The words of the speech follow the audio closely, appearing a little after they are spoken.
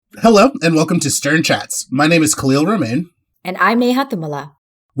Hello, and welcome to Stern Chats. My name is Khalil Romain. And I'm Neha Tumala.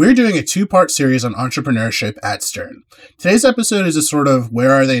 We're doing a two-part series on entrepreneurship at Stern. Today's episode is a sort of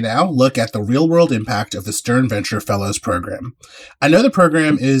Where Are They Now? Look at the real-world impact of the Stern Venture Fellows program. I know the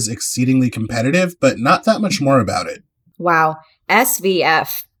program is exceedingly competitive, but not that much more about it. Wow,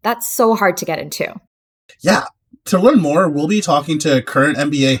 SVF. That's so hard to get into. Yeah. To learn more, we'll be talking to current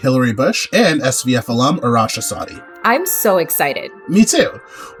MBA Hillary Bush and SVF alum Arash Asadi. I'm so excited. Me too.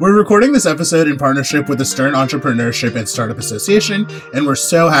 We're recording this episode in partnership with the Stern Entrepreneurship and Startup Association, and we're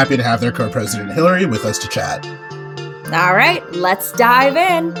so happy to have their co-president Hillary with us to chat. All right, let's dive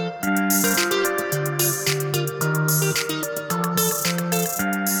in.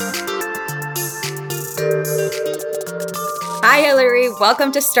 Hi, Hillary.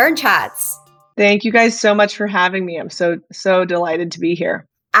 Welcome to Stern Chats. Thank you guys so much for having me. I'm so delighted to be here.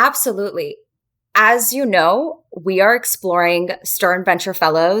 Absolutely. As you know, we are exploring Stern Venture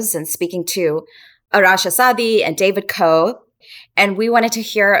Fellows and speaking to Arash Asadi and David Koh. And we wanted to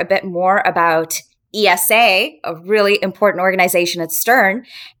hear a bit more about ESA, a really important organization at Stern,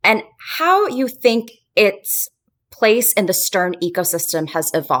 and how you think its place in the Stern ecosystem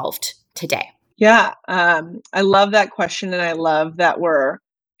has evolved today. Yeah, I love that question. And I love that we're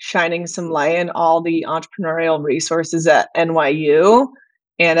shining some light on all the entrepreneurial resources at NYU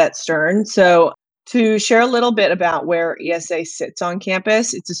and at Stern. So to share a little bit about where ESA sits on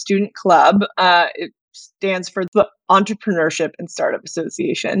campus, it's a student club. It stands for the Entrepreneurship and Startup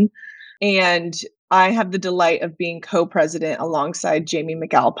Association. And I have the delight of being co-president alongside Jamie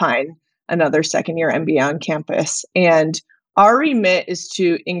McAlpine, another second-year MBA on campus. And our remit is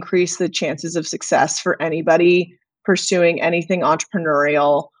to increase the chances of success for anybody pursuing anything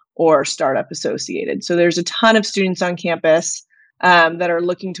entrepreneurial or startup associated. So there's a ton of students on campus that are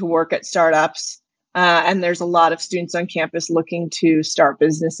looking to work at startups. And there's a lot of students on campus looking to start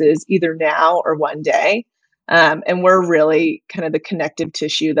businesses either now or one day. And we're really kind of the connective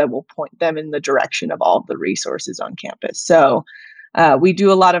tissue that will point them in the direction of all of the resources on campus. So we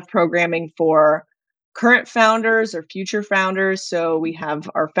do a lot of programming for current founders or future founders. So we have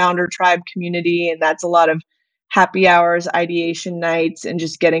our founder tribe community, and that's a lot of happy hours, ideation nights, and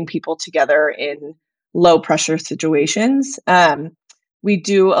just getting people together in low pressure situations. We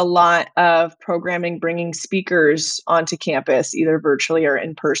do a lot of programming, bringing speakers onto campus, either virtually or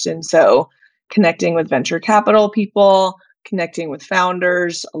in person. So connecting with venture capital people, connecting with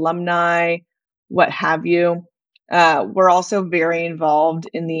founders, alumni, what have you. We're also very involved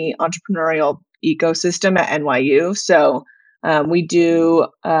in the entrepreneurial ecosystem at NYU. So we do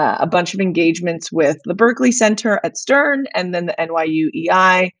a bunch of engagements with the Berkeley Center at Stern and then the NYU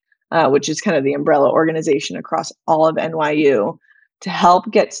EI, which is kind of the umbrella organization across all of NYU to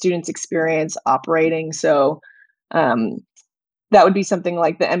help get students experience operating. So that would be something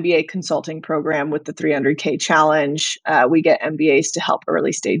like the MBA consulting program with the 300K challenge. We get MBAs to help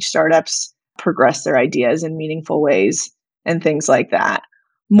early stage startups progress their ideas in meaningful ways and things like that.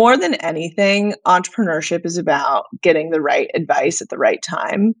 More than anything, entrepreneurship is about getting the right advice at the right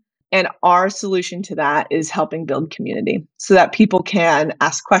time. And our solution to that is helping build community so that people can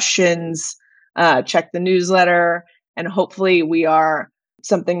ask questions, check the newsletter, and hopefully we are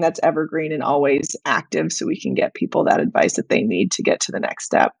something that's evergreen and always active so we can get people that advice that they need to get to the next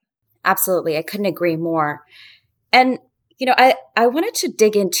step. Absolutely. I couldn't agree more. And, I wanted to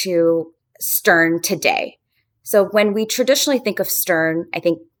dig into Stern today. So when we traditionally think of Stern, I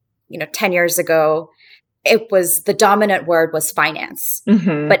think, 10 years ago, it was the dominant word was finance.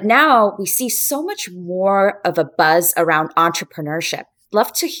 Mm-hmm. But now we see so much more of a buzz around entrepreneurship.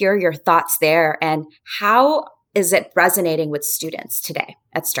 Love to hear your thoughts there and how is it resonating with students today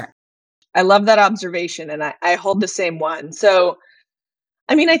at Stern? I love that observation and I hold the same one. So,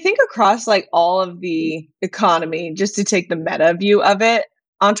 I think across like all of the economy, just to take the meta view of it,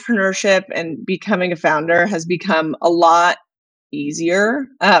 entrepreneurship and becoming a founder has become a lot easier,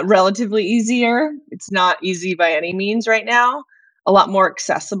 relatively easier. It's not easy by any means right now, a lot more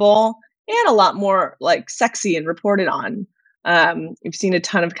accessible and a lot more like sexy and reported on. We've seen a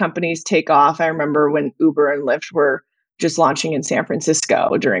ton of companies take off. I remember when Uber and Lyft were just launching in San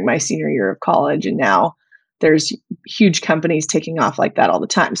Francisco during my senior year of college. And now there's huge companies taking off like that all the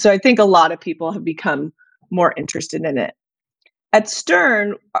time. So I think a lot of people have become more interested in it. At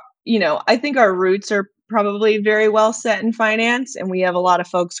Stern, I think our roots are probably very well set in finance, and we have a lot of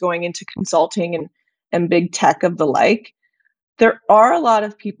folks going into consulting and big tech of the like. There are a lot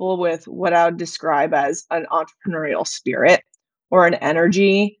of people with what I would describe as an entrepreneurial spirit or an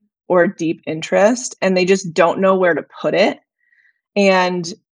energy or a deep interest, and they just don't know where to put it.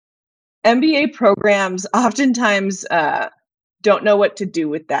 And MBA programs oftentimes don't know what to do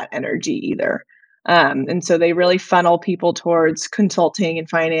with that energy either. And so they really funnel people towards consulting and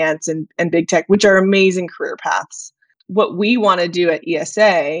finance and big tech, which are amazing career paths. What we want to do at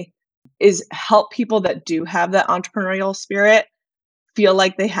ESA is help people that do have that entrepreneurial spirit feel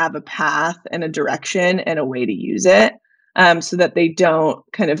like they have a path and a direction and a way to use it, so that they don't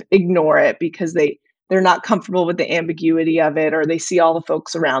kind of ignore it because they're not comfortable with the ambiguity of it, or they see all the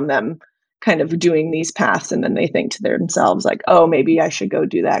folks around them kind of doing these paths, and then they think to themselves like, oh, maybe I should go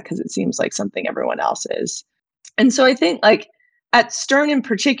do that because it seems like something everyone else is. And so I think like at Stern in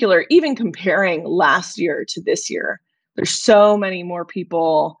particular, even comparing last year to this year, there's so many more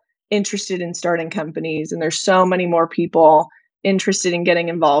people interested in starting companies, and there's so many more people interested in getting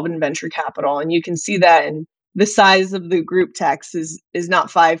involved in venture capital. And you can see that in the size of the group text is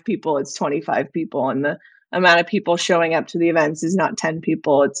not 5 people, it's 25 people. And the amount of people showing up to the events is not 10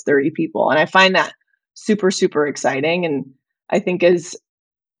 people, it's 30 people. And I find that super, super exciting. And I think as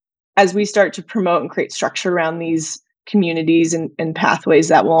we start to promote and create structure around these communities and pathways,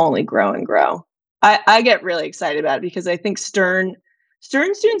 that will only grow and grow. I get really excited about it because I think Stern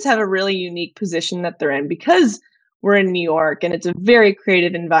students have a really unique position that they're in because we're in New York and it's a very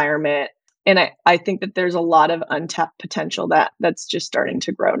creative environment. And I think that there's a lot of untapped potential that's just starting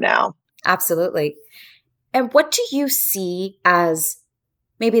to grow now. Absolutely. And what do you see as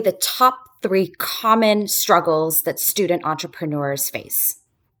maybe the top 3 common struggles that student entrepreneurs face?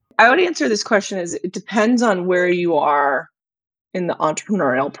 I would answer this question as it depends on where you are in the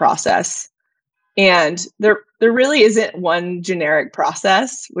entrepreneurial process. And there really isn't one generic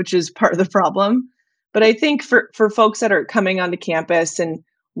process, which is part of the problem. But I think for folks that are coming onto campus and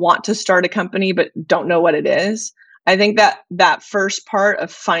want to start a company but don't know what it is, I think that first part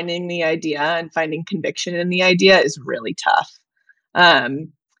of finding the idea and finding conviction in the idea is really tough.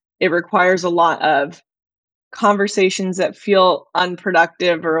 It requires a lot of conversations that feel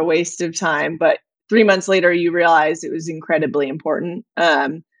unproductive or a waste of time, but 3 months later you realize it was incredibly important.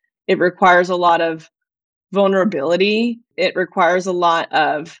 It requires a lot of vulnerability. It requires a lot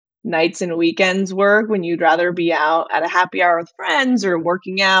of nights and weekends work when you'd rather be out at a happy hour with friends or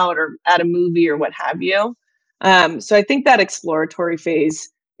working out or at a movie or what have you. So I think that exploratory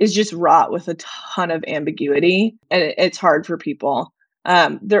phase is just wrought with a ton of ambiguity, and it's hard for people.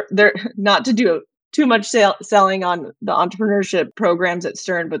 They're not to do too much selling on the entrepreneurship programs at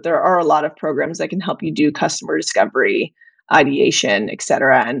Stern, but there are a lot of programs that can help you do customer discovery, ideation, et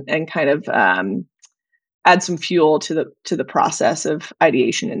cetera, and kind of add some fuel to the process of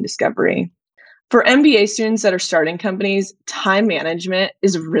ideation and discovery. For MBA students that are starting companies, time management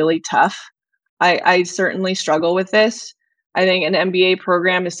is really tough. I certainly struggle with this. I think an MBA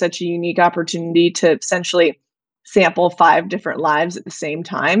program is such a unique opportunity to essentially sample 5 different lives at the same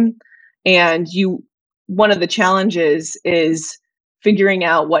time. And one of the challenges is figuring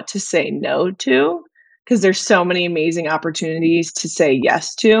out what to say no to, because there's so many amazing opportunities to say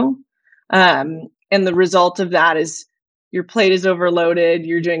yes to. And the result of that is your plate is overloaded,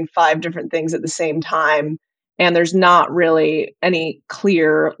 you're doing 5 different things at the same time, and there's not really any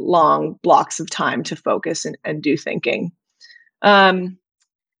clear, long blocks of time to focus and do thinking. And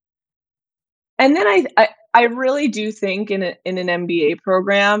then I really do think in an MBA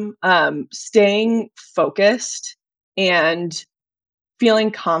program, staying focused and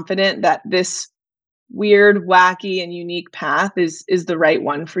feeling confident that this weird, wacky, and unique path is the right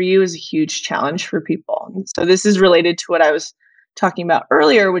one for you is a huge challenge for people. And so this is related to what I was talking about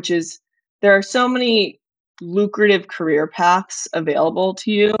earlier, which is there are so many lucrative career paths available to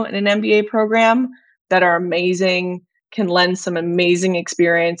you in an MBA program that are amazing, can lend some amazing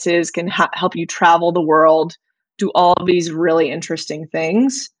experiences, can help you travel the world, do all of these really interesting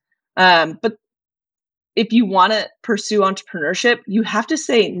things. But if you want to pursue entrepreneurship, you have to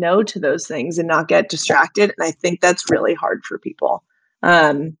say no to those things and not get distracted. And I think that's really hard for people.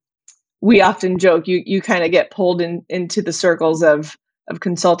 We often joke, you kind of get pulled into the circles of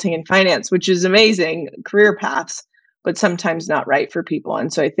consulting and finance, which is amazing career paths, but sometimes not right for people.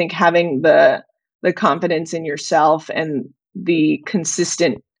 And so I think having the confidence in yourself and the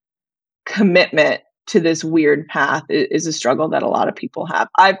consistent commitment to this weird path is a struggle that a lot of people have.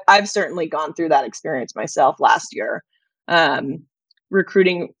 I've certainly gone through that experience myself last year,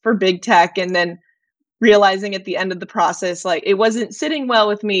 recruiting for big tech, and then realizing at the end of the process, like it wasn't sitting well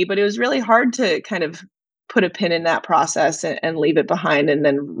with me, but it was really hard to kind of put a pin in that process and leave it behind and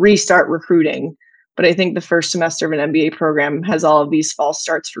then restart recruiting. But I think the first semester of an MBA program has all of these false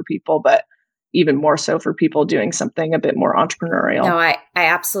starts for people, but even more so for people doing something a bit more entrepreneurial. No, I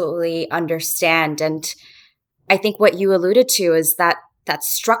absolutely understand. And I think what you alluded to is that that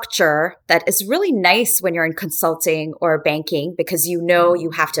structure that is really nice when you're in consulting or banking, because you know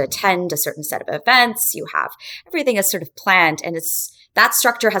you have to attend a certain set of events, you have everything is sort of planned, and that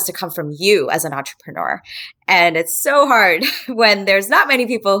structure has to come from you as an entrepreneur. And it's so hard when there's not many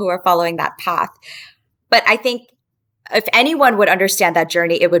people who are following that path. But I think if anyone would understand that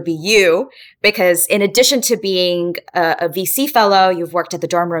journey, it would be you, because in addition to being a VC fellow, you've worked at the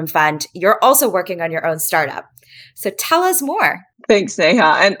Dorm Room Fund, you're also working on your own startup. So tell us more. Thanks,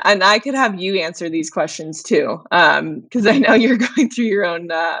 Neha. And I could have you answer these questions too, because I know you're going through your own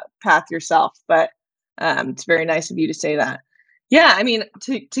path yourself, but it's very nice of you to say that. Yeah, I mean,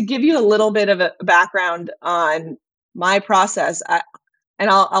 to give you a little bit of a background on my process,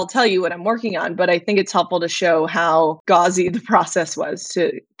 I'll tell you what I'm working on, but I think it's helpful to show how gauzy the process was,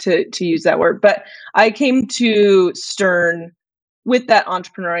 to use that word. But I came to Stern with that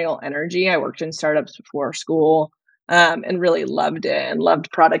entrepreneurial energy. I worked in startups before school, and really loved it and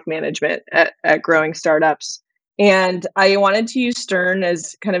loved product management at growing startups. And I wanted to use Stern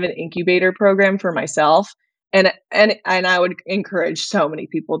as kind of an incubator program for myself. And I would encourage so many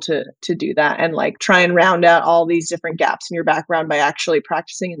people to do that and like try and round out all these different gaps in your background by actually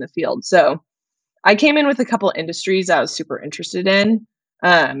practicing in the field. So I came in with a couple of industries I was super interested in.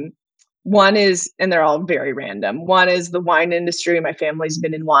 One is, and they're all very random. One is the wine industry. My family's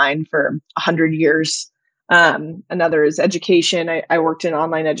been in wine for 100 years. Another is education. I worked in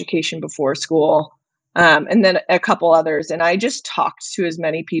online education before school. And then a couple others. And I just talked to as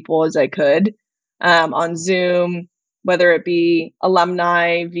many people as I could. On Zoom, whether it be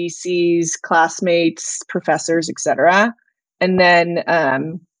alumni, VCs, classmates, professors, etc. And then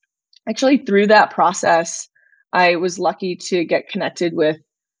actually through that process, I was lucky to get connected with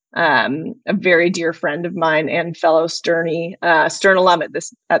a very dear friend of mine and fellow Stern alum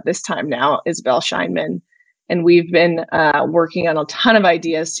at this time now, Isabel Scheinman. And we've been working on a ton of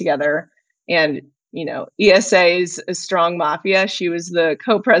ideas together. And you know, ESA is a strong mafia. She was the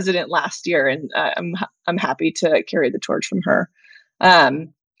co-president last year, and I'm happy to carry the torch from her.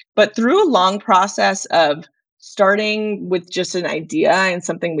 But through a long process of starting with just an idea and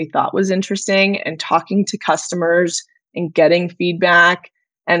something we thought was interesting, and talking to customers and getting feedback,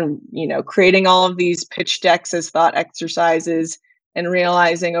 and you know, creating all of these pitch decks as thought exercises, and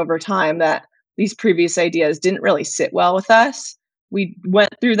realizing over time that these previous ideas didn't really sit well with us, we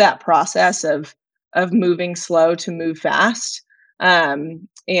went through that process of moving slow to move fast. And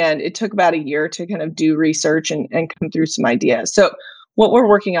it took about a year to kind of do research and come through some ideas. So what we're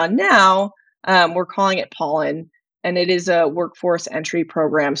working on now, we're calling it Pollen, and it is a workforce entry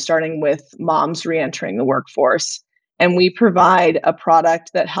program starting with moms reentering the workforce. And we provide a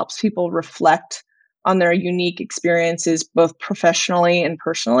product that helps people reflect on their unique experiences, both professionally and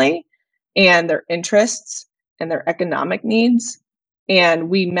personally, and their interests and their economic needs. And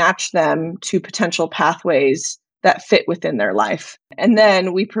we match them to potential pathways that fit within their life. And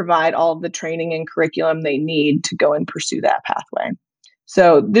then we provide all of the training and curriculum they need to go and pursue that pathway.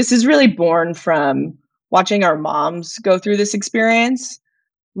 So this is really born from watching our moms go through this experience.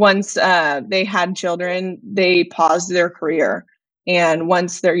 Once they had children, they paused their career. And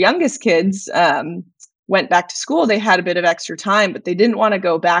once their youngest kids went back to school, they had a bit of extra time, but they didn't want to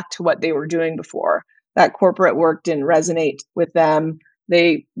go back to what they were doing before. That corporate work didn't resonate with them.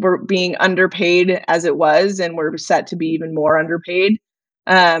 They were being underpaid as it was, and were set to be even more underpaid.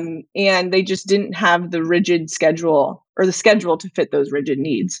 And they just didn't have the rigid schedule, or the schedule to fit those rigid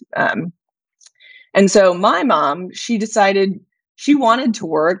needs. And so my mom, she decided she wanted to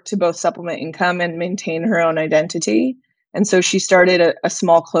work to both supplement income and maintain her own identity. And so she started a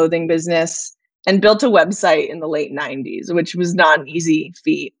small clothing business and built a website in the late 90s, which was not an easy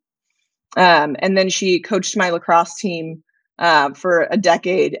feat. And then she coached my lacrosse team for a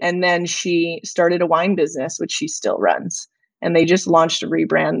decade. And then she started a wine business, which she still runs. And they just launched a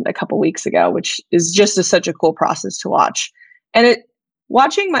rebrand a couple weeks ago, which is just such a cool process to watch. And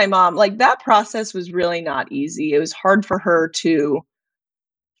watching my mom, like that process was really not easy. It was hard for her to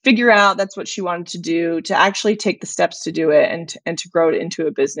figure out that's what she wanted to do, to actually take the steps to do it, and to grow it into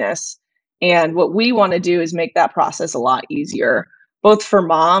a business. And what we want to do is make that process a lot easier, both for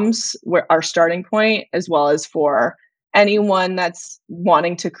moms, our starting point, as well as for anyone that's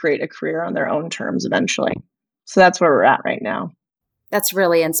wanting to create a career on their own terms eventually. So that's where we're at right now. That's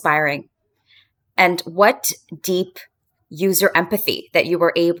really inspiring. And what deep user empathy that you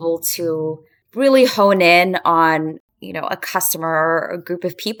were able to really hone in on, you know, a customer or a group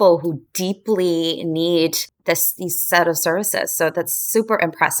of people who deeply need these set of services. So that's super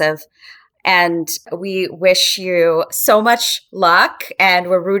impressive. And we wish you so much luck, and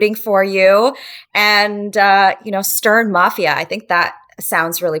we're rooting for you. And, Stern Mafia, I think that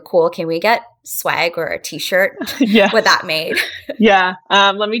sounds really cool. Can we get swag or a t-shirt Yeah. with that made? Yeah.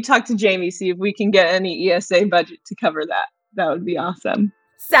 Let me talk to Jamie, see if we can get any ESA budget to cover that. That would be awesome.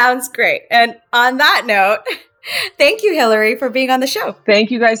 Sounds great. And on that note, thank you, Hillary, for being on the show. Thank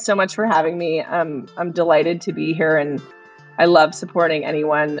you guys so much for having me. I'm delighted to be here, and I love supporting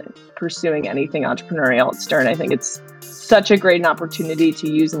anyone pursuing anything entrepreneurial at Stern. I think it's such a great opportunity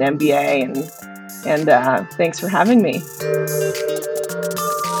to use an MBA, and thanks for having me.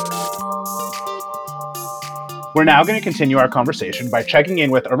 We're now going to continue our conversation by checking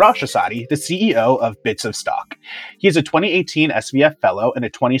in with Arash Asadi, the CEO of Bits of Stock. He is a 2018 SVF Fellow and a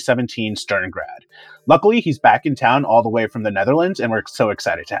 2017 Stern grad. Luckily, he's back in town all the way from the Netherlands, and we're so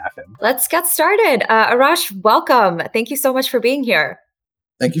excited to have him. Let's get started. Arash, welcome. Thank you so much for being here.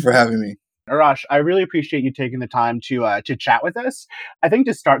 Thank you for having me. Arash, I really appreciate you taking the time to chat with us. I think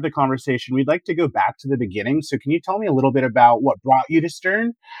to start the conversation, we'd like to go back to the beginning. So can you tell me a little bit about what brought you to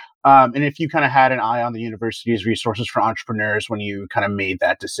Stern? And if you kind of had an eye on the university's resources for entrepreneurs when you kind of made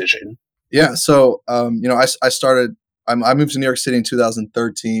that decision? Yeah. So, I moved to New York City in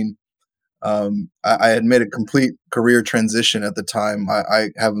 2013. I had made a complete career transition at the time. I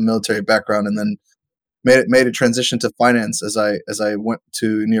have a military background, and then made a transition to finance as I went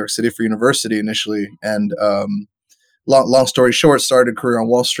to New York City for university initially. And long story short, started a career on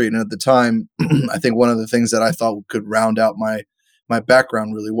Wall Street. And at the time, I think one of the things that I thought could round out my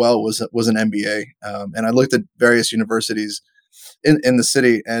background really well was an MBA. And I looked at various universities in the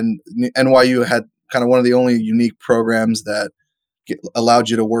city, and NYU had kind of one of the only unique programs that allowed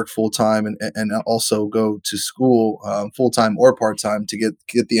you to work full time and also go to school full time or part time to get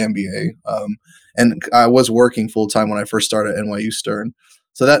the MBA. And I was working full time when I first started at NYU Stern,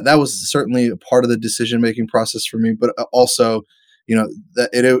 so that was certainly a part of the decision making process for me. But also, that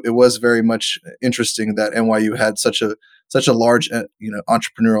it was very much interesting that NYU had such a large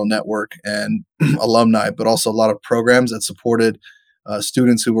entrepreneurial network and alumni, but also a lot of programs that supported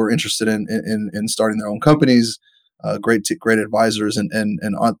students who were interested in starting their own companies. Great advisors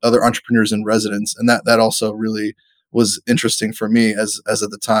and other entrepreneurs in residence, and that also really was interesting for me as at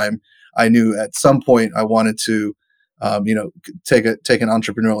the time I knew at some point I wanted to take an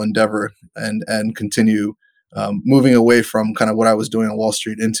entrepreneurial endeavor and continue moving away from kind of what I was doing on Wall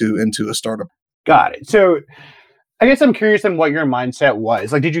Street into a startup. Got it. So I guess I'm curious on what your mindset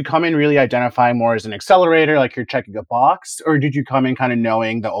was. Like, did you come in really identify more as an accelerator, like you're checking a box, or did you come in kind of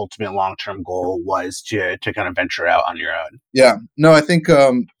knowing the ultimate long-term goal was to kind of venture out on your own? Yeah, no, I think,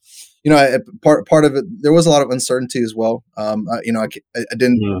 part of it, there was a lot of uncertainty as well. I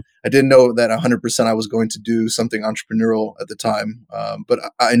didn't know that 100% I was going to do something entrepreneurial at the time. But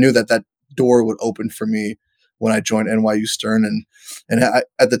I knew that door would open for me when I joined NYU Stern, and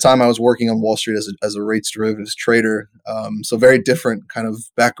at the time I was working on Wall Street as a rates derivatives trader, so very different kind of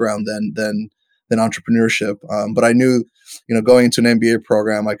background than entrepreneurship. But I knew, going into an MBA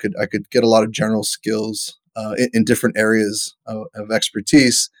program, I could get a lot of general skills in different areas of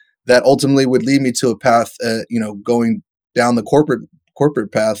expertise that ultimately would lead me to a path, going down the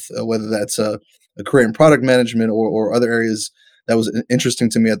corporate path, whether that's a career in product management or other areas that was interesting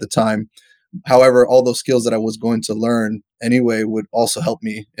to me at the time. However, all those skills that I was going to learn anyway would also help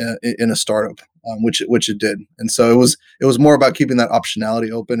me in a startup, which it did. And so it was more about keeping that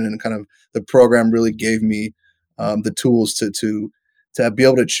optionality open, and kind of the program really gave me the tools to be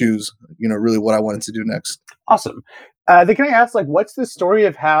able to choose, really what I wanted to do next. Awesome. Then can I ask, what's the story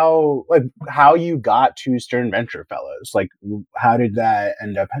of how you got to Stern Venture Fellows? How did that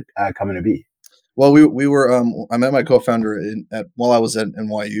end up coming to be? Well, we were. I met my co-founder while I was at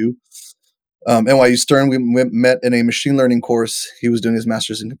NYU. NYU Stern, we met in a machine learning course. He was doing his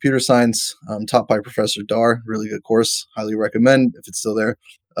master's in computer science, taught by Professor Dar. Really good course. Highly recommend if it's still there.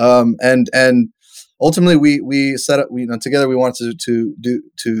 And ultimately, we set up. Together we wanted to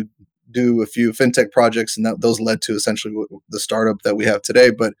do a few fintech projects, and those led to essentially the startup that we have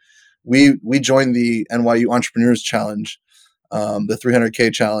today. But we joined the NYU Entrepreneurs Challenge, the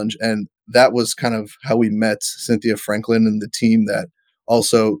 300K challenge, and that was kind of how we met Cynthia Franklin and the team that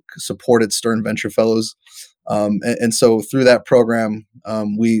also supported Stern Venture Fellows. And so through that program,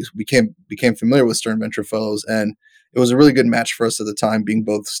 we became familiar with Stern Venture Fellows, and it was a really good match for us at the time, being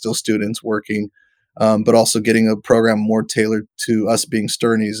both still students working, but also getting a program more tailored to us being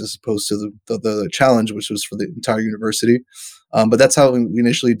Sternies as opposed to the challenge, which was for the entire university. But that's how we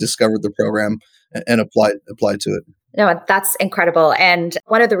initially discovered the program and applied to it. No, that's incredible. And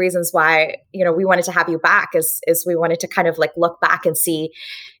one of the reasons why, we wanted to have you back is we wanted to kind of look back and see,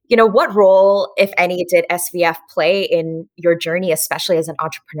 what role, if any, did SVF play in your journey, especially as an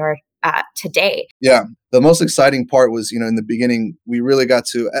entrepreneur today. Yeah. The most exciting part was, in the beginning, we really got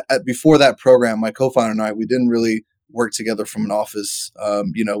to, before that program, my co-founder and I, we didn't really work together from an office.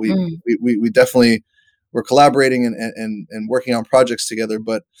 We definitely were collaborating and working on projects together,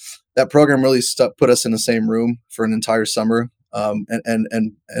 but that program really put us in the same room for an entire summer,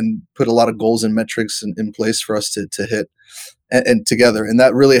 and put a lot of goals and metrics in place for us to hit and together. And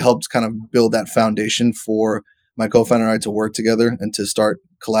that really helped kind of build that foundation for my co-founder and I to work together and to start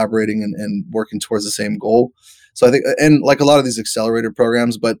collaborating and working towards the same goal. So I think, and like a lot of these accelerator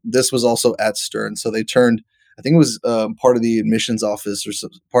programs, but this was also at Stern. So they turned, I think it was part of the admissions office or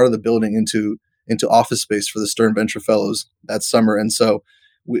part of the building into office space for the Stern Venture Fellows that summer. And so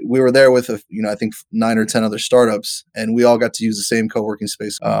we were there with I think 9 or 10 other startups, and we all got to use the same co-working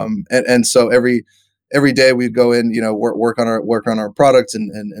space. And so every day we'd go in, work on our product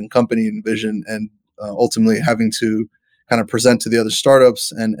and company and vision, and ultimately having to kind of present to the other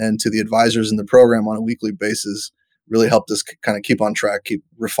startups and to the advisors in the program on a weekly basis really helped us kind of keep on track,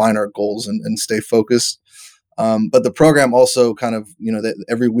 refine our goals and stay focused. But the program also kind of,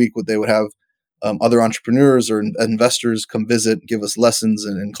 every week they would have other entrepreneurs or investors come visit, give us lessons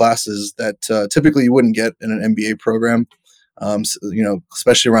and classes that typically you wouldn't get in an MBA program.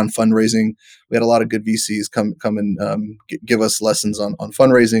 Especially around fundraising, we had a lot of good VCs come and give us lessons on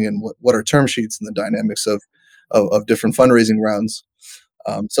fundraising and what are term sheets and the dynamics of different fundraising rounds.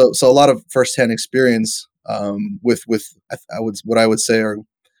 So a lot of firsthand experience with what I would say are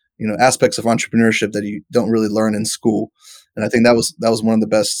aspects of entrepreneurship that you don't really learn in school. And I think that was one of the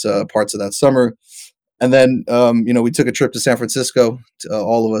best parts of that summer. And then we took a trip to San Francisco,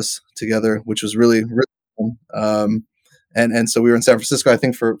 all of us together, which was really, really fun. And so we were in San Francisco, I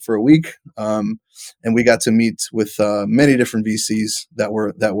think, for a week, and we got to meet with many different VCs that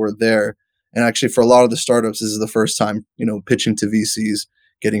were there. And actually, for a lot of the startups, this is the first time, pitching to VCs,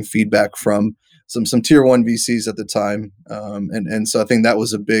 getting feedback from some tier one VCs at the time, and so I think that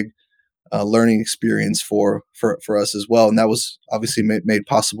was a big learning experience for us as well. And that was obviously made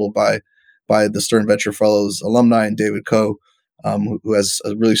possible by the Stern Venture Fellows alumni and David Koh, who has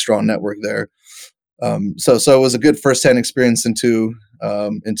a really strong network there. So it was a good firsthand experience into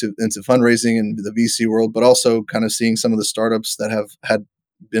fundraising and the VC world, but also kind of seeing some of the startups that had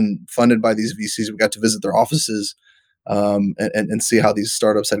been funded by these VCs. We got to visit their offices and see how these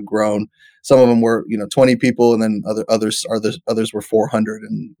startups had grown. Some of them were 20 people, and then others were 400,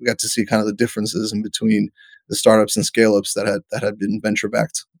 and we got to see kind of the differences in between the startups and scale-ups that had been venture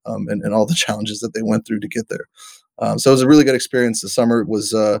backed, and all the challenges that they went through to get there. So it was a really good experience. The summer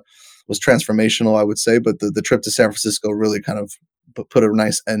was transformational, I would say, but the trip to San Francisco really kind of put a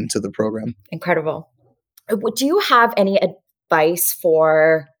nice end to the program. Incredible. Do you have any advice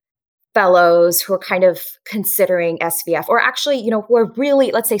for fellows who are kind of considering SVF, or actually, who are really,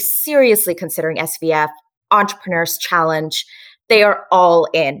 let's say, seriously considering SVF, Entrepreneurs Challenge? They are all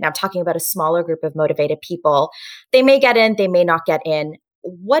in. Now, I'm talking about a smaller group of motivated people. They may get in, they may not get in.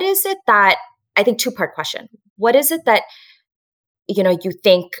 What is it that, I think, two-part question. What is it that, you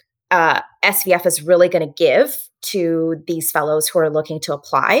think SVF is really going to give to these fellows who are looking to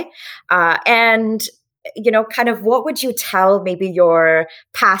apply? And kind of what would you tell maybe your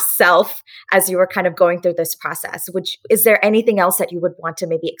past self as you were kind of going through this process? Is there anything else that you would want to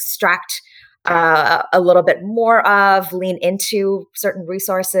maybe extract a little bit more of, lean into certain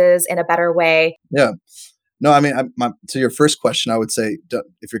resources in a better way? Yeah. No, I mean, to your first question, I would say,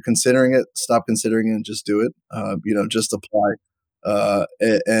 if you're considering it, stop considering it and just do it. Just apply.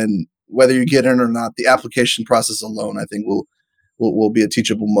 And whether you get in or not, the application process alone, I think will be a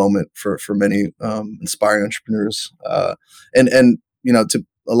teachable moment for many inspiring entrepreneurs. And to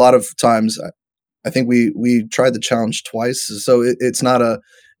a lot of times, I think we tried the challenge twice, so it's not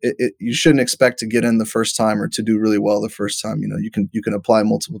you shouldn't expect to get in the first time or to do really well the first time. You can apply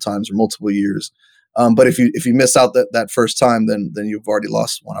multiple times or multiple years. But if you miss out that first time, then you've already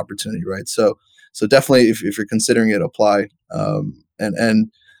lost one opportunity, right? So definitely, if you're considering it, apply.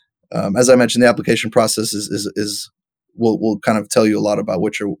 As I mentioned, the application process will kind of tell you a lot about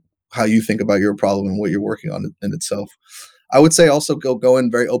how you think about your problem and what you're working on in itself. I would say also go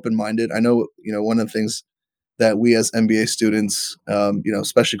in very open-minded. I know one of the things that we as MBA students,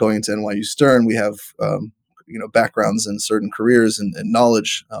 especially going into NYU Stern, we have backgrounds in certain careers and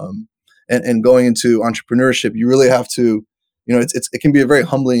knowledge. And going into entrepreneurship, you really have to, it can be a very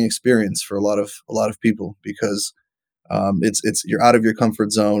humbling experience for a lot of people, because you're out of your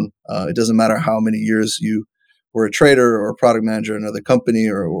comfort zone. It doesn't matter how many years you were a trader or a product manager in another company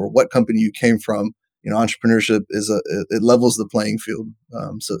or what company you came from. Entrepreneurship it levels the playing field,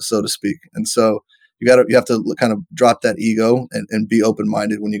 so to speak. And so you have to kind of drop that ego and be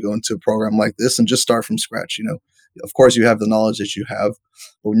open-minded when you go into a program like this and just start from scratch. Of course you have the knowledge that you have,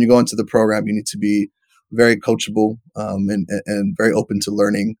 but when you go into the program, you need to be very coachable, and very open to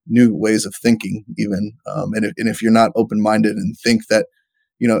learning new ways of thinking even. And if you're not open-minded and think that,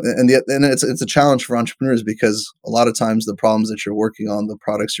 and it's a challenge for entrepreneurs, because a lot of times the problems that you're working on, the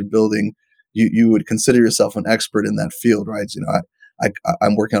products you're building, you would consider yourself an expert in that field, right?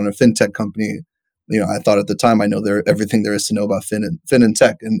 I'm working on a fintech company. I thought at the time I know everything there is to know about fin and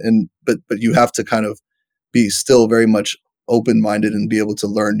tech, but you have to kind of be still very much open-minded and be able to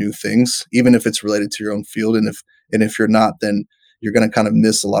learn new things, even if it's related to your own field. And if you're not, then you're going to kind of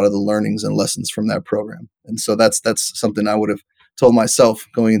miss a lot of the learnings and lessons from that program. And so that's something I would have told myself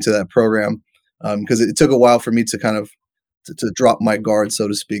going into that program, because it took a while for me to kind of to drop my guard, so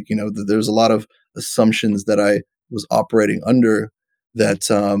to speak. There's a lot of assumptions that I was operating under that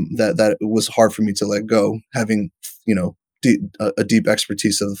that it was hard for me to let go, having a deep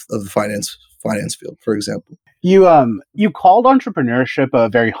expertise of the finance field, for example. You called entrepreneurship a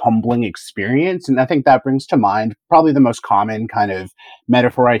very humbling experience, and I think that brings to mind probably the most common kind of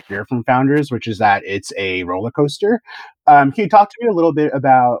metaphor I hear from founders, which is that it's a roller coaster. Can you talk to me a little bit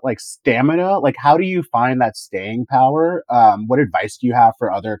about like stamina? Like, how do you find that staying power? What advice do you have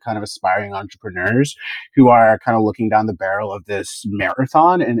for other kind of aspiring entrepreneurs who are kind of looking down the barrel of this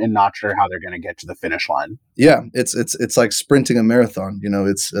marathon and not sure how they're going to get to the finish line? Yeah, it's like sprinting a marathon.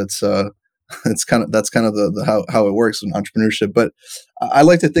 That's kind of the how it works in entrepreneurship. But I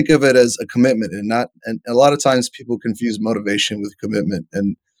like to think of it as a commitment, and a lot of times people confuse motivation with commitment.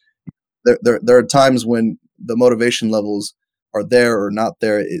 And there are times when the motivation levels are there or not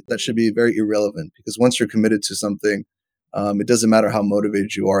there. That should be very irrelevant, because once you're committed to something, it doesn't matter how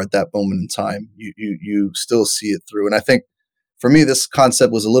motivated you are at that moment in time. You still see it through. And I think for me, this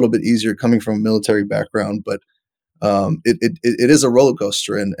concept was a little bit easier coming from a military background, but it is a roller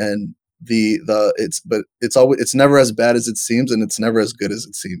coaster, and it's never as bad as it seems, and it's never as good as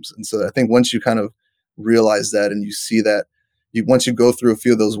it seems. And so I think once you kind of realize that, and you see that, once you go through a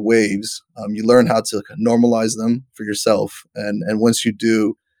few of those waves, you learn how to normalize them for yourself, and once you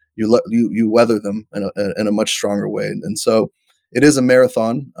do, you weather them in a much stronger way. And so it is a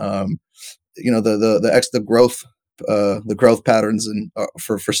marathon. The growth patterns and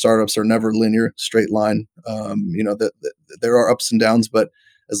for startups are never linear, straight line. There are ups and downs, but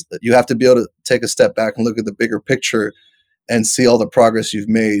you have to be able to take a step back and look at the bigger picture and see all the progress you've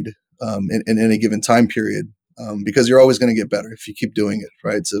made in any given time period, because you're always going to get better if you keep doing it,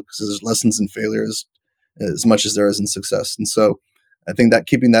 right? So because there's lessons in failures as much as there is in success. And so I think that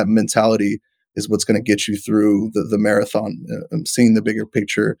keeping that mentality is what's going to get you through the marathon, seeing the bigger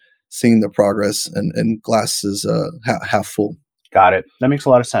picture, seeing the progress, and glasses half full. Got it. That makes a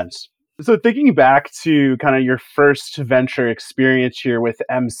lot of sense. So thinking back to kind of your first venture experience here with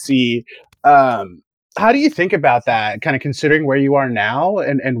MC, how do you think about that, kind of considering where you are now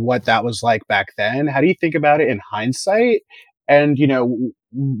and what that was like back then? How do you think about it in hindsight? And,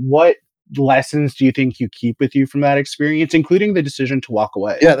 what lessons do you think you keep with you from that experience, including the decision to walk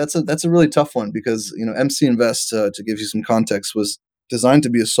away? Yeah, that's a really tough one, because, MC Invest, to give you some context, was designed to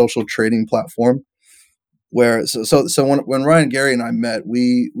be a social trading platform where when Ryan, Gary, and I met,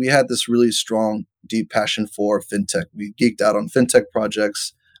 we had this really strong, deep passion for fintech. We geeked out on fintech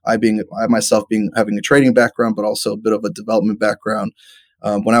projects. I myself having a trading background, but also a bit of a development background.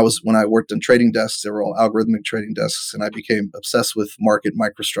 When I worked on trading desks, they were all algorithmic trading desks, and I became obsessed with market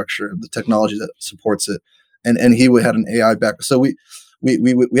microstructure and the technology that supports it. And he had an AI background, so we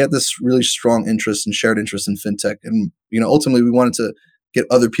had this really strong interest and shared interest in fintech, and ultimately we wanted to get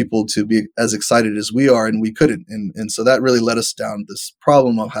other people to be as excited as we are, and we couldn't. And so that really led us down this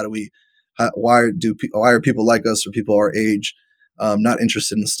problem of why are people like us, or people our age, not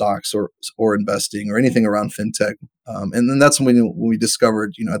interested in stocks or investing or anything around fintech. And then that's when we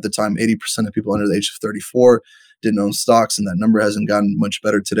discovered, at the time, 80% of people under the age of 34 didn't own stocks, and that number hasn't gotten much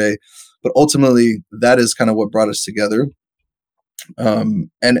better today. But ultimately, that is kind of what brought us together. And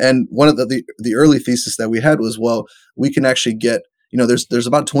one of the early thesis that we had was, well, we can actually get, there's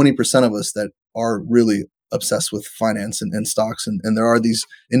about 20% of us that are really obsessed with finance and stocks, and there are these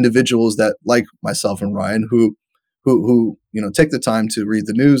individuals that, like myself and Ryan, who take the time to read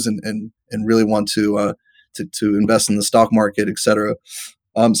the news and really want to invest in the stock market, et cetera.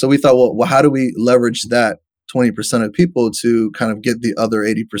 So we thought, well, how do we leverage that 20% of people to kind of get the other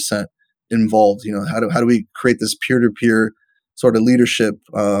 80% involved? How do we create this peer-to-peer sort of leadership,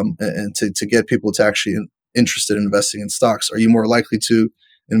 and to get people to actually interested in investing in stocks? Are you more likely to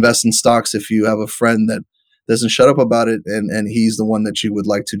invest in stocks if you have a friend that doesn't shut up about it, and he's the one that you would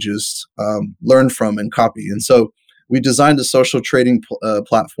like to just learn from and copy. And so we designed a social trading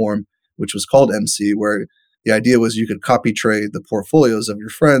platform, which was called MC, where the idea was you could copy trade the portfolios of your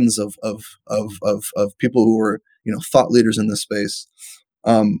friends, of people who were thought leaders in this space.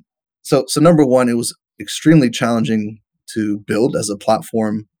 So number one, it was extremely challenging to build as a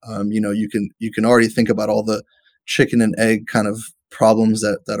platform. You can already think about all the chicken and egg kind of problems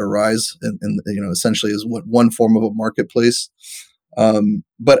that arise, and essentially is what one form of a marketplace.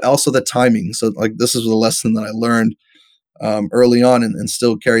 But also the timing. So like this is the lesson that I learned early on, and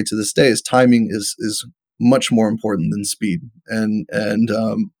still carry to this day, is timing is much more important than speed. And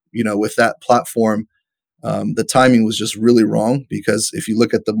with that platform, the timing was just really wrong, because if you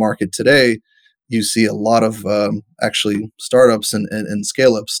look at the market today, you see a lot of actually startups and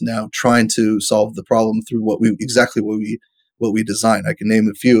scale-ups now trying to solve the problem through what we design. I can name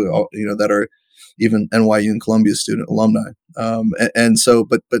a few, that are even NYU and Columbia student alumni.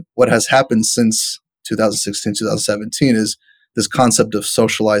 But what has happened since 2016, 2017 is this concept of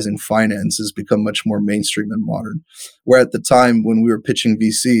socializing finance has become much more mainstream and modern. Where at the time when we were pitching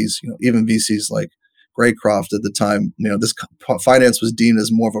VCs, even VCs like Greycroft at the time, this finance was deemed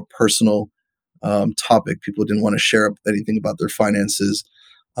as more of a personal topic. People didn't want to share anything about their finances.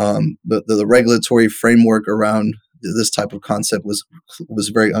 The regulatory framework around this type of concept was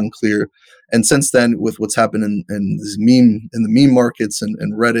very unclear. And since then, with what's happened in the meme markets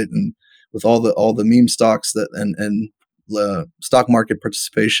and Reddit, and with all the meme stocks and the stock market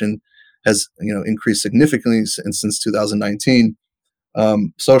participation has increased significantly since 2019.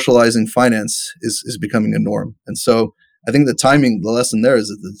 Socializing finance is becoming a norm. And so I think the lesson there is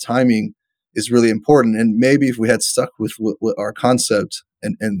that the timing is really important. And maybe if we had stuck with our concept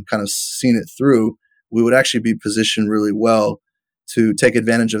and kind of seen it through, we would actually be positioned really well to take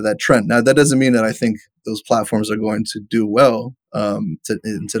advantage of that trend. Now, that doesn't mean that I think those platforms are going to do well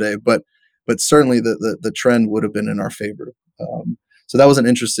today, but certainly the trend would have been in our favor. So that was an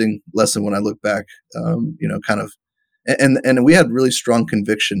interesting lesson when I look back, and we had really strong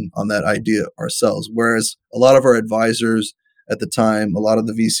conviction on that idea ourselves, whereas a lot of our advisors at the time, a lot of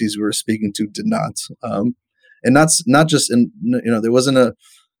the VCs we were speaking to did not. And that's not just there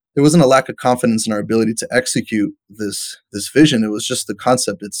wasn't a lack of confidence in our ability to execute this vision. It was just the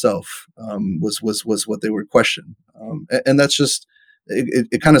concept itself was what they would question, and that's just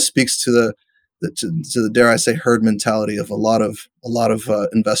it kind of speaks to the dare I say herd mentality of a lot of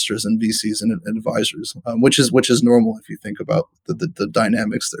investors and VCs and advisors, which is normal if you think about the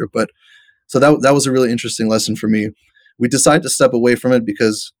dynamics there. But so that was a really interesting lesson for me. We decided to step away from it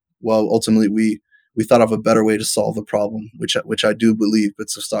because, well, ultimately we thought of a better way to solve the problem, which I do believe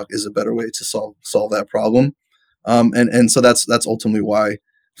Bits of Stock is a better way to solve that problem. And so that's ultimately why I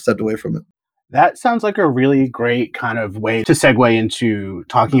stepped away from it. That sounds like a really great kind of way to segue into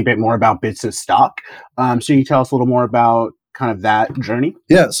talking a bit more about Bits of Stock. So you can tell us a little more about kind of that journey?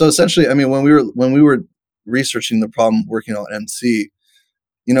 Yeah. So essentially, I mean, when we were researching the problem, working on MC,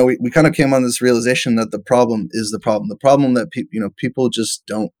 we kind of came on this realization that the problem is the problem. The problem that people just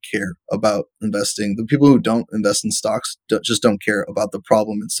don't care about investing. The people who don't invest in stocks just don't care about the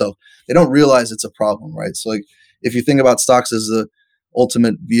problem itself. They don't realize it's a problem, right? So like, if you think about stocks as the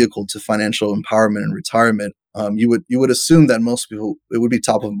ultimate vehicle to financial empowerment and retirement, you would assume that most people, it would be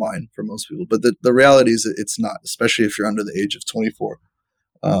top of mind for most people. But the reality is that it's not, especially if you're under the age of 24.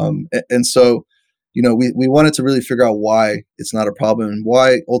 And so, we wanted to really figure out why it's not a problem, and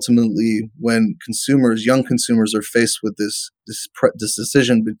why ultimately when young consumers are faced with this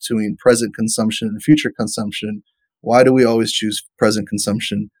decision between present consumption and future consumption, why do we always choose present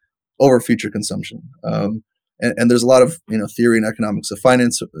consumption over future consumption? And there's a lot of theory and economics of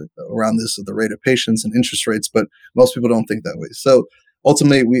finance around this, of the rate of patience and interest rates, but most people don't think that way. So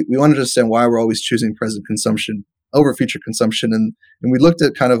ultimately, we wanted to understand why we're always choosing present consumption over future consumption, and we looked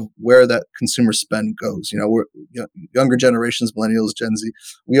at kind of where that consumer spend goes. We're younger generations, millennials, Gen Z.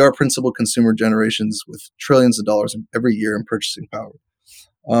 We are principal consumer generations with trillions of dollars every year in purchasing power,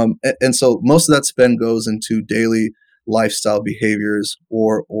 and so most of that spend goes into daily lifestyle behaviors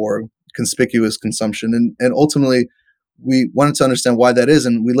or conspicuous consumption, and ultimately we wanted to understand why that is,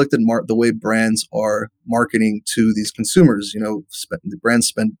 and we looked at the way brands are marketing to these consumers. The brands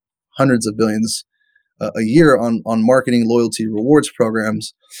spend hundreds of billions a year on marketing, loyalty, rewards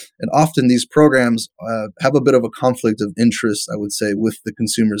programs, and often these programs have a bit of a conflict of interest, I would say, with the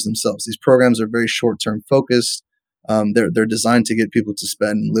consumers themselves. These programs are very short-term focused. They're designed to get people to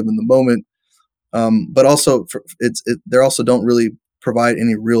spend and live in the moment, but also they also don't really provide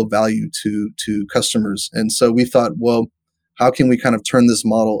any real value to customers. And so we thought, well, how can we kind of turn this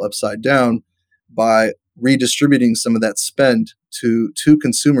model upside down by redistributing some of that spend to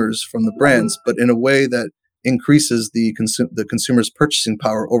consumers from the brands, but in a way that increases the consumer's purchasing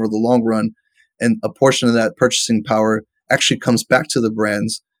power over the long run. And a portion of that purchasing power actually comes back to the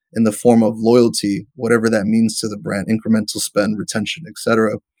brands in the form of loyalty, whatever that means to the brand, incremental spend, retention,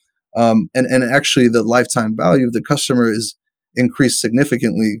 etc. And actually, the lifetime value of the customer is increased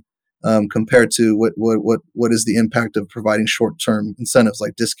significantly compared to what is the impact of providing short-term incentives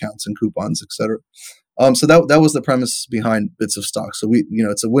like discounts and coupons, etc. So that was the premise behind Bits of Stock. So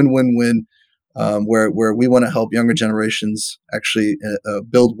it's a win-win-win where we want to help younger generations actually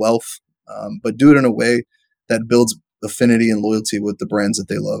build wealth, but do it in a way that builds affinity and loyalty with the brands that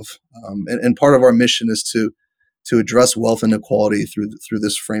they love. And part of our mission is to address wealth inequality through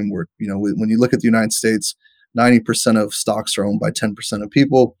this framework. When you look at the United States, 90% of stocks are owned by 10% of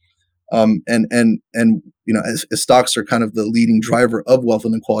people. As stocks are kind of the leading driver of wealth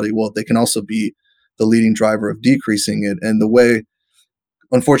inequality, well, they can also be the leading driver of decreasing it. And the way,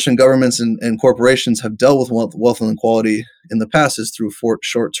 unfortunately, governments and corporations have dealt with wealth inequality in the past is through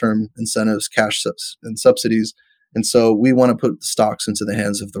short-term incentives, cash and subsidies. And so we want to put the stocks into the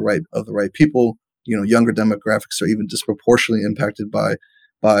hands of the right people. Younger demographics are even disproportionately impacted by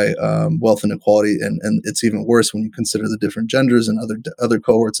wealth inequality, and it's even worse when you consider the different genders and other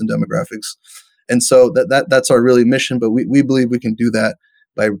cohorts and demographics. And so that's our really mission. But we believe we can do that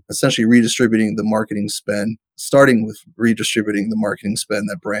by essentially redistributing the marketing spend, starting with redistributing the marketing spend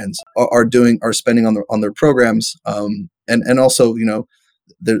that brands are spending on their programs, and also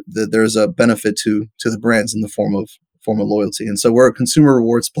there's a benefit to the brands in the form of loyalty. And so we're a consumer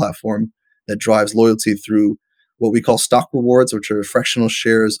rewards platform that drives loyalty through what we call stock rewards, which are fractional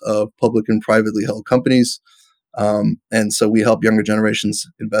shares of public and privately held companies. And so we help younger generations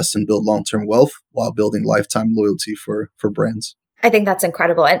invest and build long-term wealth while building lifetime loyalty for brands. I think that's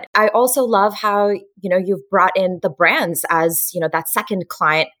incredible. And I also love how, you've brought in the brands as, that second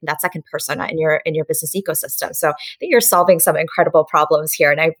client, that second persona in your business ecosystem. So I think you're solving some incredible problems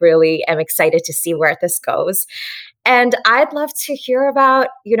here. And I really am excited to see where this goes. And I'd love to hear about,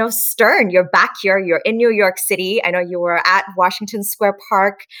 Stern. You're back here. You're in New York City. I know you were at Washington Square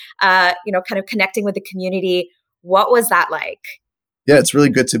Park, kind of connecting with the community. What was that like? Yeah, it's really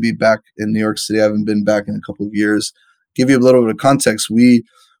good to be back in New York City. I haven't been back in a couple of years. Give you a little bit of context. We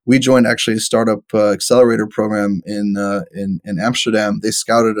joined actually a startup accelerator program in Amsterdam. They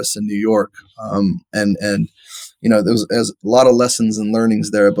scouted us in New York, and there was a lot of lessons and learnings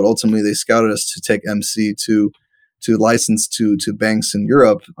there. But ultimately, they scouted us to take MC to license to banks in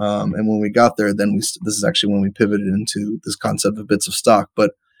Europe. And when we got there, then this is actually when we pivoted into this concept of Bits of Stock.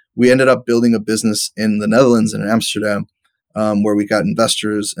 But we ended up building a business in the Netherlands and in Amsterdam, where we got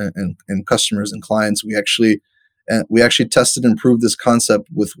investors and customers and clients. We actually tested and proved this concept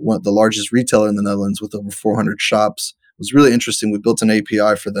with the largest retailer in the Netherlands with over 400 shops. It was really interesting. We built an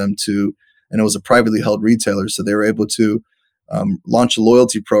API for them and it was a privately held retailer. So they were able to launch a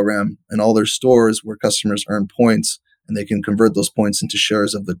loyalty program in all their stores where customers earn points and they can convert those points into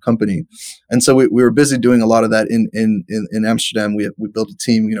shares of the company. And so we were busy doing a lot of that in Amsterdam. We built a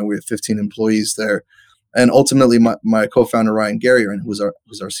team, we had 15 employees there. And ultimately my co-founder, Ryan Garrier, who's our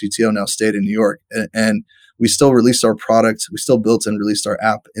CTO now, stayed in New York, and we still released our product. We still built and released our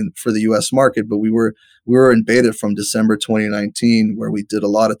app for the US market, but we were in beta from December 2019, where we did a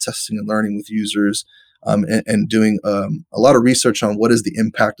lot of testing and learning with users, and doing a lot of research on what is the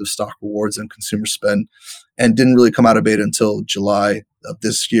impact of stock rewards and consumer spend, and didn't really come out of beta until July of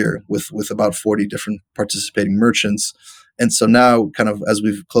this year with about 40 different participating merchants. And so now, kind of as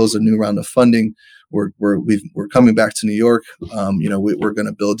we've closed a new round of funding, we're coming back to New York. We're going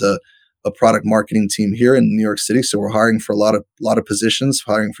to build a product marketing team here in New York City. So we're hiring for a lot of positions,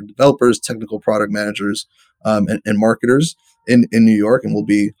 hiring for developers, technical product managers, and marketers in New York. And we'll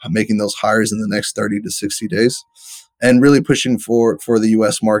be making those hires in the next 30 to 60 days and really pushing for the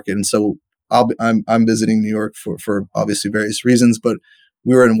US market. And so I'm visiting New York for obviously various reasons, but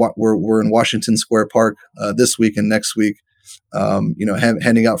we're in Washington Square Park this week and next week,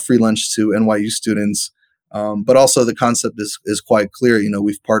 handing out free lunch to NYU students. But also the concept is quite clear.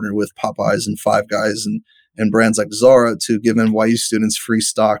 We've partnered with Popeyes and Five Guys and brands like Zara to give NYU students free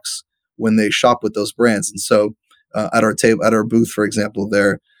stocks when they shop with those brands. And so at our booth, for example,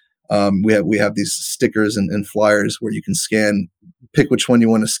 there we have these stickers and flyers where you can pick which one you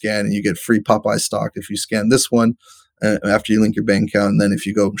want to scan, and you get free Popeye stock if you scan this one after you link your bank account. And then if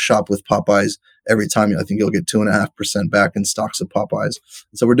you go shop with Popeyes every time, I think you'll get 2.5% back in stocks of Popeyes.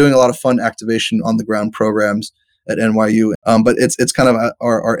 So we're doing a lot of fun activation on the ground programs at NYU. But it's kind of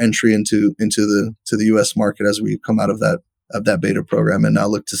our entry into the US market as we come out of that beta program and now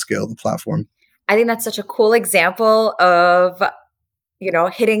look to scale the platform. I think that's such a cool example of,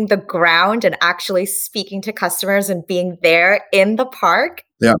 hitting the ground and actually speaking to customers and being there in the park.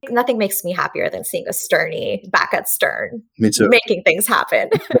 Yeah. Nothing makes me happier than seeing a Sternie back at Stern. Me too. Making things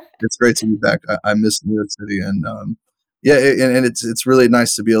happen. It's great to be back. I miss New York City, and and it's really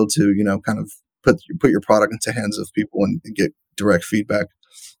nice to be able to kind of put your product into hands of people and get direct feedback.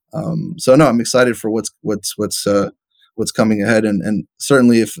 So no, I'm excited for what's coming ahead, and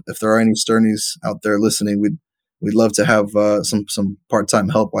certainly if there are any Sternies out there listening, we'd love to have some part-time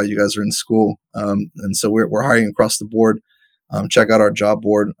help while you guys are in school. And so we're hiring across the board. Check out our job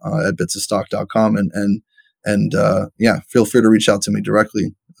board at bitsofstock.com and feel free to reach out to me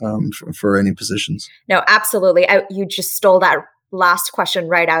directly for any positions. No, absolutely. You just stole that last question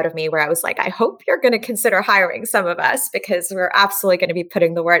right out of me, where I was like, I hope you're going to consider hiring some of us, because we're absolutely going to be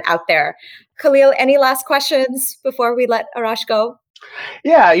putting the word out there. Khalil, any last questions before we let Arash go?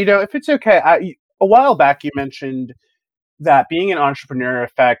 Yeah, if it's okay, a while back you mentioned that being an entrepreneur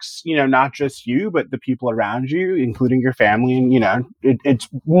affects, not just you, but the people around you, including your family. And, it's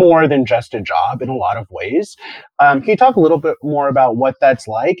more than just a job in a lot of ways. Can you talk a little bit more about what that's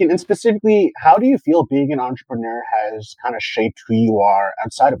like? And specifically, how do you feel being an entrepreneur has kind of shaped who you are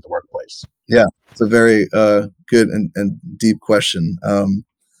outside of the workplace? Yeah, it's a very good and deep question.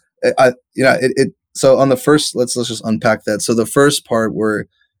 So on the first, let's just unpack that. So the first part where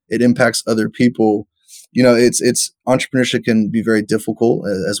it impacts other people, it's entrepreneurship can be very difficult,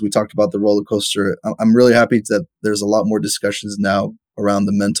 as we talked about the roller coaster. I'm really happy that there's a lot more discussions now around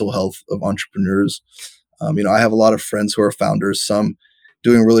the mental health of entrepreneurs. I have a lot of friends who are founders, some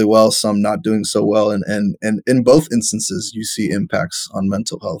doing really well, some not doing so well. And in both instances, you see impacts on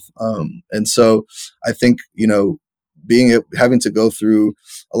mental health. And so I think, having to go through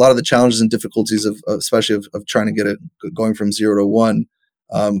a lot of the challenges and difficulties especially of trying to get it going from 0 to 1,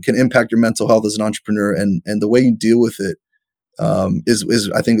 can impact your mental health as an entrepreneur, and the way you deal with it is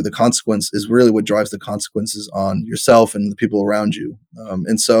I think the consequence is really what drives the consequences on yourself and the people around you.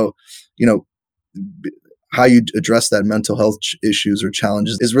 And so, how you address that mental health issues or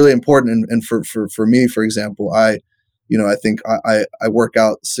challenges is really important. And for me, for example, I think I work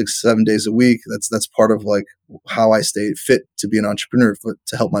out 6-7 days a week. That's part of like how I stay fit to be an entrepreneur,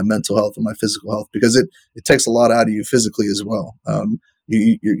 to help my mental health and my physical health, because it takes a lot out of you physically as well.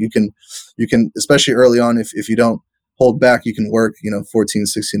 You can, especially early on, if you don't hold back, you can work, 14,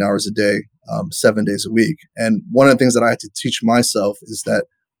 16 hours a day, 7 days a week. And one of the things that I had to teach myself is that,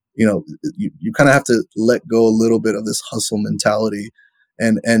 you kind of have to let go a little bit of this hustle mentality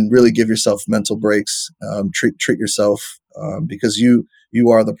and really give yourself mental breaks, treat yourself, because you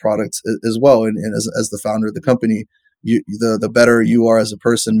are the product as well. And as the founder of the company, the better you are as a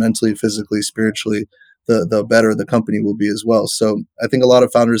person, mentally, physically, spiritually, the better the company will be as well. So I think a lot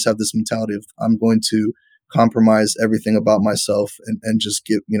of founders have this mentality of, I'm going to compromise everything about myself and just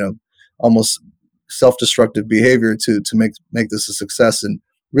give, almost self-destructive behavior to make this a success. And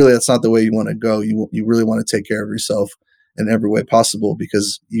really, that's not the way you want to go. You really want to take care of yourself in every way possible,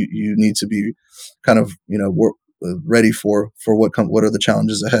 because you need to be kind of, ready for what are the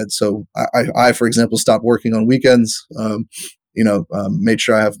challenges ahead. So I, for example, stopped working on weekends, made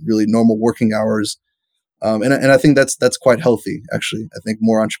sure I have really normal working hours. And I think that's quite healthy, actually. I think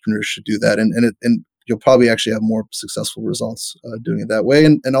more entrepreneurs should do that. And you'll probably actually have more successful results doing it that way.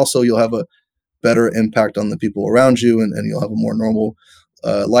 And also you'll have a better impact on the people around you, and you'll have a more normal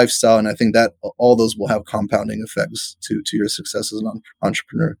lifestyle. And I think that all those will have compounding effects to your success as an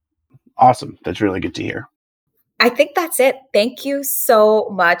entrepreneur. Awesome. That's really good to hear. I think that's it. Thank you so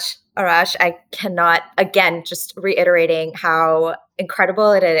much, Arash. I cannot, again, just reiterating how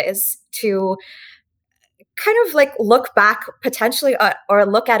incredible it is to kind of like look back potentially or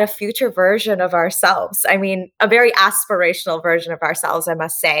look at a future version of ourselves. I mean, a very aspirational version of ourselves, I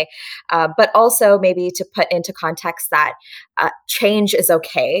must say, but also maybe to put into context that change is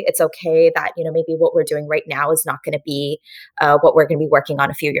okay. It's okay that, maybe what we're doing right now is not going to be what we're going to be working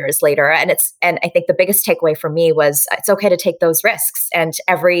on a few years later. And I think the biggest takeaway for me was it's okay to take those risks, and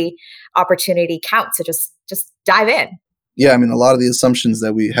every opportunity counts. So just dive in. Yeah, I mean, a lot of the assumptions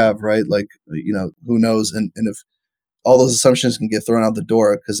that we have, right? Like, who knows? And if all those assumptions can get thrown out the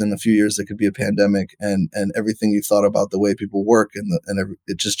door, because in a few years there could be a pandemic, and everything you thought about the way people work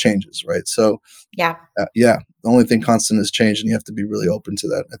it just changes, right? So the only thing constant is change, and you have to be really open to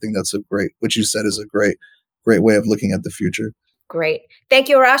that. I think that's what you said is a great way of looking at the future. Great. Thank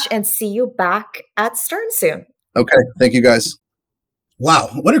you, Arash, and see you back at Stern soon. Okay. Thank you, guys. Wow,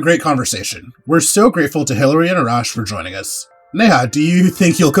 what a great conversation. We're so grateful to Hillary and Arash for joining us. Neha, do you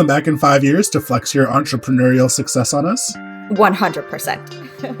think you'll come back in 5 years to flex your entrepreneurial success on us?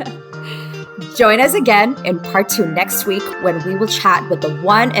 100%. Join us again in part 2 next week when we will chat with the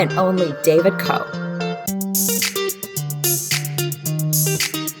one and only David Koh.